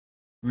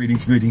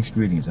Greetings, greetings,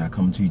 greetings. I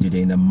come to you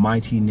today in the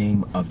mighty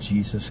name of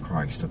Jesus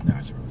Christ of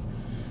Nazareth,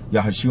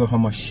 Yahushua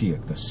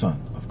HaMashiach, the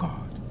Son of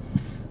God.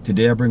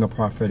 Today I bring a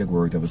prophetic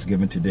word that was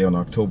given today on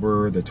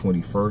October the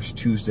 21st,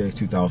 Tuesday,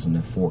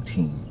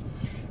 2014.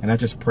 And I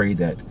just pray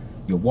that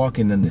you're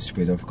walking in the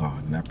Spirit of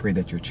God, and I pray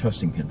that you're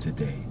trusting Him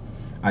today.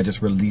 I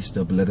just release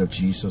the blood of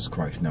Jesus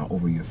Christ now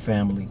over your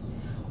family,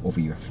 over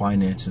your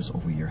finances,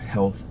 over your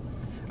health.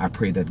 I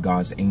pray that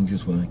God's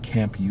angels will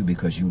encamp you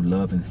because you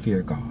love and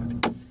fear God.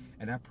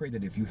 And I pray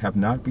that if you have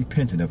not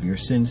repented of your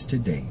sins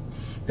today,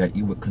 that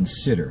you would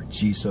consider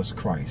Jesus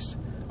Christ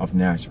of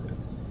Nazareth,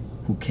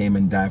 who came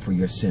and died for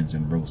your sins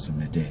and rose from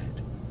the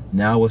dead.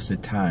 Now is the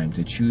time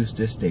to choose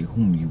this day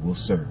whom you will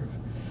serve.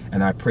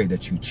 And I pray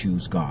that you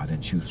choose God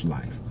and choose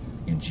life.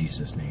 In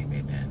Jesus' name,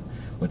 amen.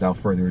 Without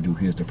further ado,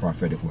 here's the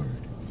prophetic word.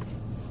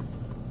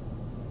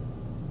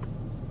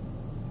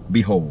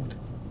 Behold,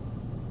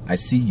 I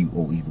see you,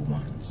 O evil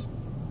ones.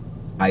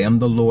 I am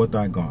the Lord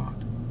thy God.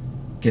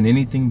 Can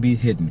anything be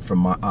hidden from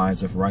my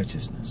eyes of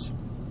righteousness?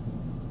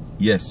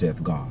 Yes,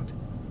 saith God,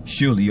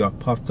 surely you are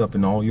puffed up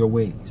in all your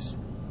ways.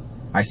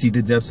 I see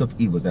the depths of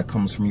evil that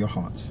comes from your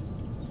hearts.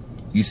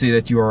 You say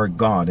that you are a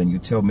God, and you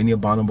tell many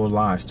abominable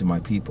lies to my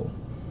people.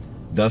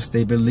 Thus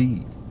they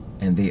believe,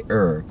 and they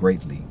err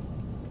greatly.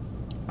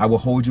 I will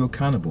hold you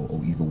accountable,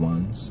 O evil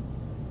ones,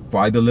 for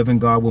I, the living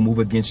God, will move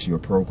against your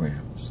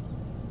programs.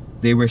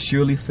 They will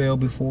surely fail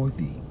before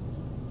thee.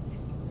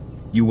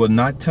 You will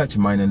not touch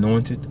mine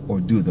anointed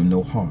or do them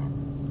no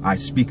harm. I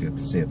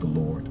speaketh, saith the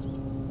Lord.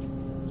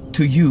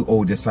 To you,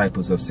 O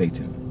disciples of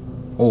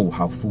Satan, oh,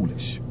 how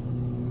foolish!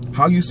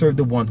 How you serve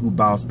the one who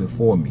bows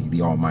before me,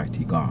 the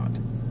Almighty God.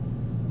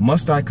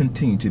 Must I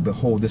continue to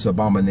behold this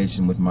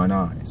abomination with mine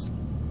eyes?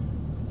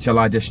 Shall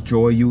I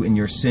destroy you in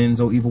your sins,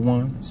 O evil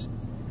ones?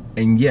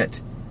 And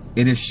yet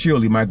it is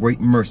surely my great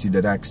mercy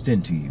that I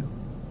extend to you.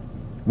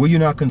 Will you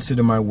not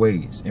consider my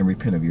ways and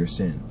repent of your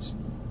sins?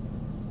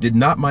 Did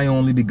not my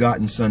only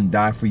begotten Son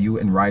die for you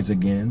and rise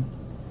again,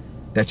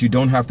 that you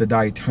don't have to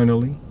die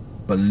eternally,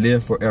 but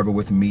live forever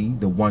with me,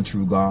 the one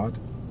true God?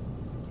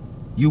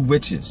 You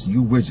witches,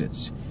 you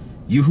wizards,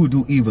 you who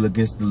do evil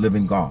against the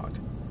living God,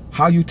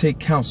 how you take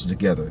counsel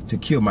together to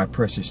kill my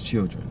precious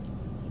children.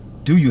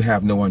 Do you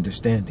have no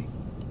understanding?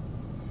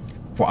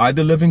 For I,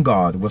 the living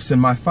God, will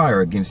send my fire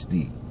against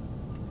thee.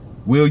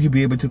 Will you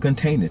be able to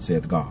contain it,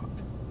 saith God?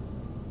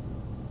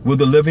 Will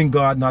the living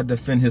God not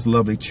defend his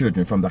lovely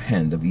children from the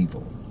hand of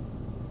evil?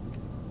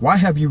 Why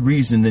have you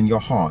reasoned in your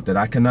heart that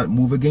I cannot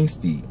move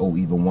against thee, O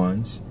evil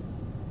ones?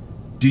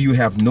 Do you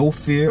have no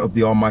fear of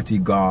the Almighty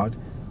God,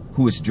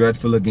 who is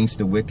dreadful against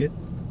the wicked?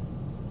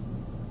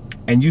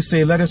 And you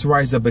say, let us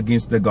rise up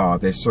against the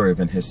God that serve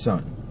in his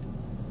Son.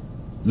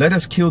 Let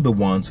us kill the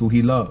ones who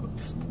he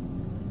loves.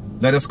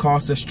 Let us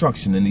cause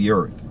destruction in the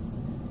earth.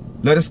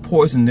 Let us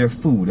poison their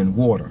food and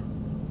water.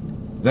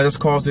 Let us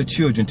cause their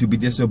children to be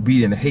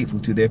disobedient and hateful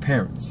to their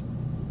parents.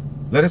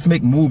 Let us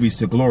make movies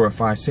to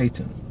glorify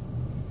Satan.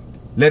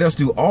 Let us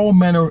do all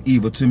manner of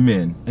evil to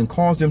men and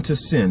cause them to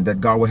sin, that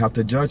God will have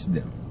to judge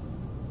them.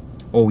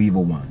 O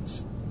evil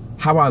ones,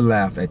 how I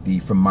laugh at thee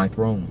from my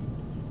throne.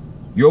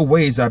 Your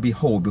ways I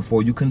behold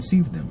before you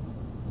conceive them.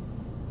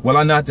 Will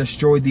I not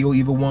destroy thee, O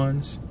evil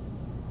ones?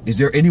 Is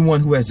there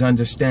anyone who has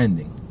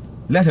understanding?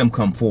 Let him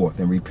come forth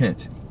and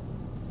repent.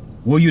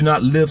 Will you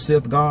not live,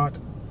 saith God?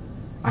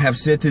 I have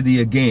said to thee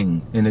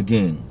again and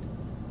again,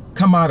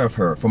 come out of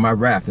her, for my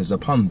wrath is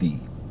upon thee.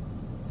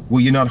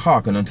 Will you not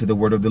hearken unto the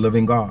word of the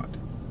living God?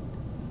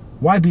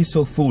 Why be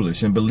so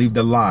foolish and believe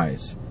the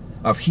lies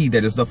of he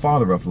that is the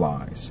father of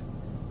lies?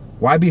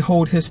 Why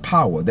behold his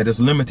power that is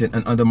limited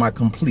and under my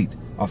complete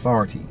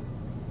authority?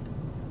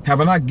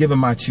 Have I not given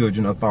my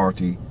children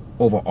authority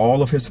over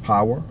all of his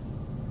power?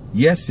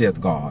 Yes, saith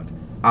God,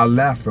 I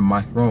laugh from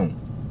my throne.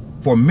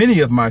 For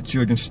many of my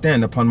children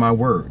stand upon my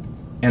word,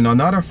 and are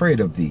not afraid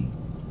of thee.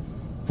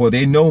 For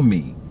they know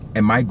me,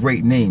 and my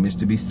great name is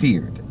to be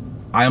feared.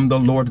 I am the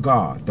Lord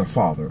God, the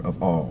Father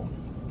of all.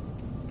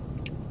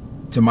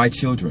 To my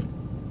children,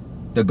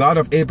 the God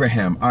of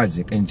Abraham,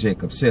 Isaac, and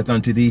Jacob saith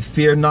unto thee,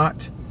 fear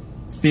not,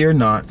 fear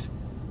not,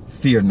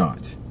 fear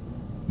not.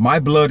 My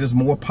blood is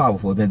more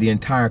powerful than the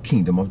entire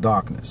kingdom of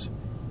darkness.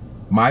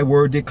 My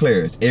word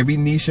declares, every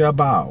knee shall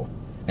bow,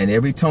 and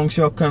every tongue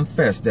shall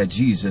confess that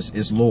Jesus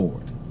is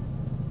Lord.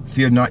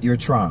 Fear not your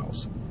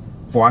trials,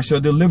 for I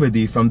shall deliver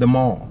thee from them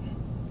all.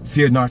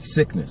 Fear not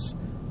sickness,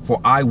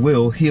 for I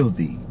will heal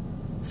thee.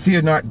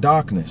 Fear not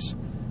darkness,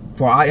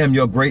 for I am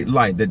your great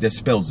light that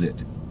dispels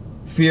it.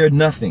 Fear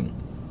nothing,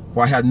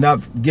 for I have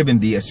not given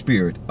thee a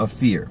spirit of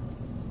fear.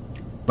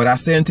 But I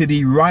say unto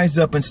thee, rise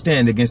up and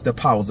stand against the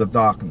powers of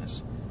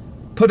darkness.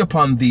 Put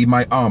upon thee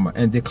my armor,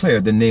 and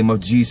declare the name of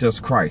Jesus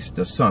Christ,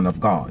 the Son of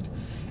God,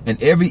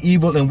 and every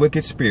evil and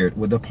wicked spirit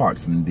will depart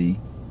from thee.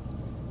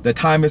 The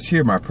time is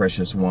here, my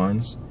precious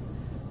ones.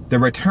 The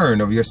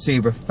return of your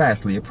Savior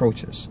fastly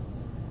approaches.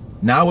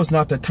 Now is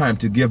not the time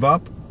to give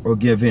up or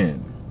give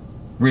in.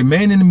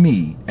 Remain in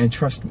me and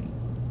trust me.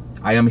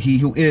 I am he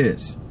who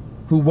is,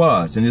 who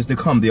was, and is to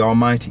come, the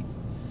Almighty.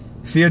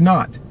 Fear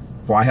not,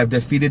 For I have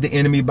defeated the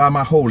enemy by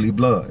my holy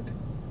blood.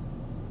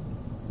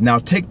 Now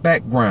take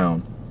back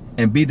ground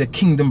and be the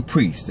kingdom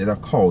priest that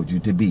I've called you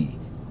to be.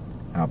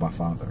 Abba,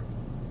 Father.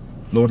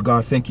 Lord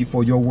God, thank you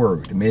for your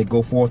word. May it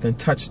go forth and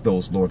touch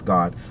those, Lord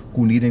God,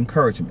 who need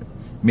encouragement.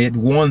 May it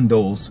warn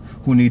those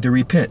who need to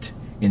repent.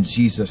 In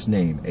Jesus'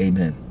 name,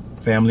 amen.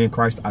 Family in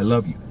Christ, I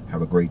love you.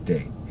 Have a great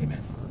day.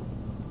 Amen.